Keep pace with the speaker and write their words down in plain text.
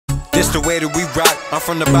just the way that we rock. I'm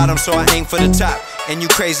from the bottom, so I aim for the top. And you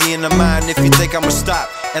crazy in the mind if you think I'ma stop.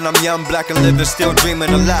 And I'm young, black, and living, still dreaming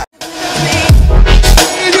a lot.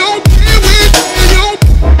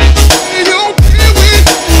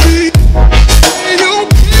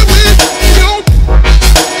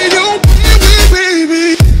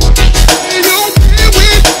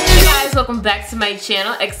 Back to my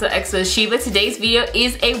channel, XOXO SHEBA. Today's video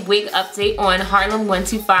is a wig update on Harlem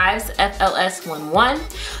 125's FLS11.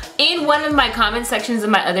 In one of my comment sections of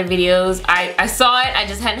my other videos, I saw it, I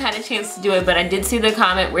just hadn't had a chance to do it, but I did see the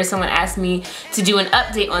comment where someone asked me to do an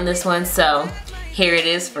update on this one, so here it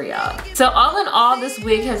is for y'all. So all in all, this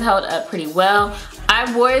wig has held up pretty well.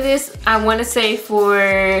 I wore this, I want to say, for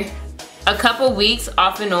a couple weeks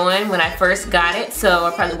off and on when I first got it, so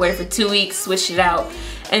I probably wore it for 2 weeks, switched it out,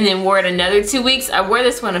 and then wore it another 2 weeks. I wore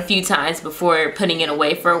this one a few times before putting it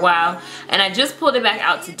away for a while, and I just pulled it back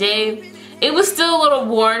out today. It was still a little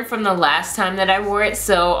worn from the last time that I wore it,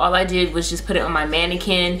 so all I did was just put it on my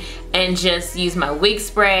mannequin and just use my wig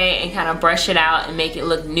spray and kind of brush it out and make it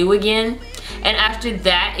look new again. And after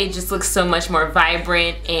that, it just looks so much more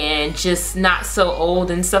vibrant and just not so old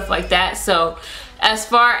and stuff like that. So as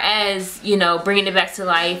far as, you know, bringing it back to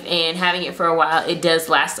life and having it for a while, it does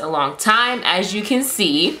last a long time, as you can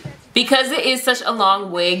see. Because it is such a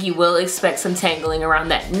long wig, you will expect some tangling around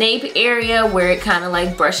that nape area where it kind of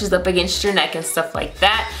like brushes up against your neck and stuff like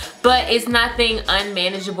that. But it's nothing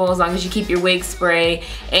unmanageable as long as you keep your wig spray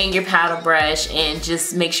and your paddle brush and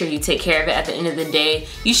just make sure you take care of it at the end of the day.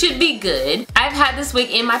 You should be good. I've had this wig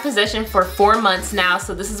in my possession for 4 months now,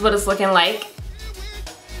 so this is what it's looking like.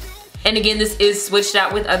 And again, this is switched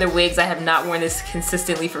out with other wigs. I have not worn this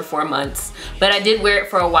consistently for 4 months, but I did wear it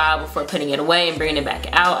for a while before putting it away and bringing it back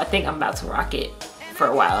out. I think I'm about to rock it for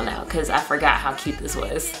a while now because I forgot how cute this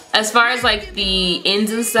was. As far as like the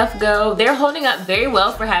ends and stuff go, they're holding up very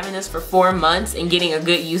well for having this for 4 months and getting a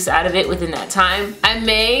good use out of it within that time. I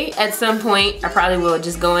may at some point, I probably will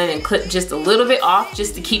just go in and clip just a little bit off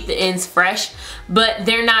just to keep the ends fresh, but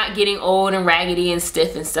they're not getting old and raggedy and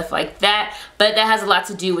stiff and stuff like that. But that has a lot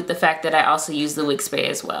to do with the fact that I also use the wig spray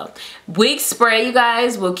as well. Wig spray, you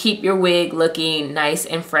guys, will keep your wig looking nice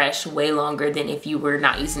and fresh way longer than if you were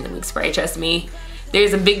not using the wig spray, trust me.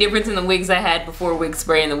 There's a big difference in the wigs I had before wig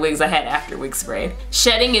spray and the wigs I had after wig spray.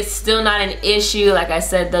 Shedding is still not an issue. Like I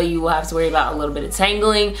said though, you will have to worry about a little bit of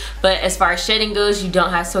tangling, but as far as shedding goes, you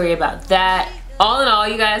don't have to worry about that. All in all,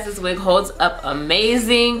 you guys, this wig holds up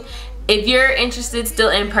amazing. If you're interested still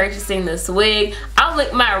in purchasing this wig, I'll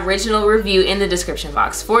link my original review in the description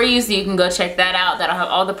box for you so you can go check that out. That'll have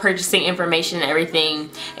all the purchasing information and everything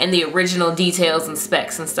and the original details and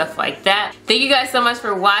specs and stuff like that. Thank you guys so much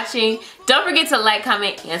for watching. Don't forget to like,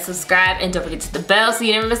 comment, and subscribe, and don't forget to hit the bell so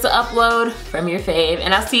you never miss an upload from your fave.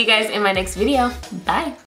 And I'll see you guys in my next video. Bye.